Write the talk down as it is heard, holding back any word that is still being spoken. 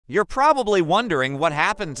You're probably wondering what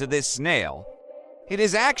happened to this snail. It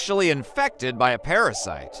is actually infected by a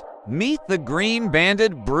parasite. Meet the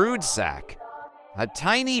green-banded broodsac, a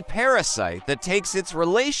tiny parasite that takes its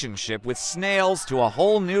relationship with snails to a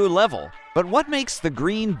whole new level. But what makes the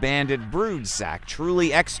green-banded broodsac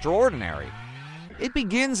truly extraordinary? It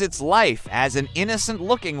begins its life as an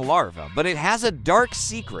innocent-looking larva, but it has a dark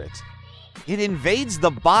secret. It invades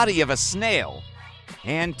the body of a snail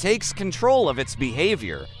and takes control of its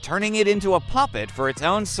behavior, turning it into a puppet for its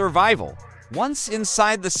own survival. Once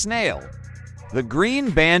inside the snail, the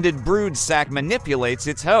green-banded broodsac manipulates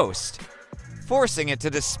its host, forcing it to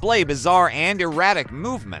display bizarre and erratic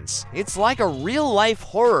movements. It's like a real-life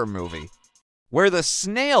horror movie, where the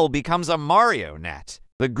snail becomes a marionette.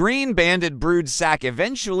 The green-banded broodsac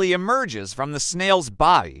eventually emerges from the snail's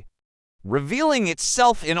body, revealing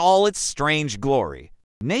itself in all its strange glory.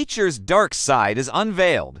 Nature's dark side is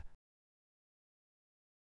unveiled.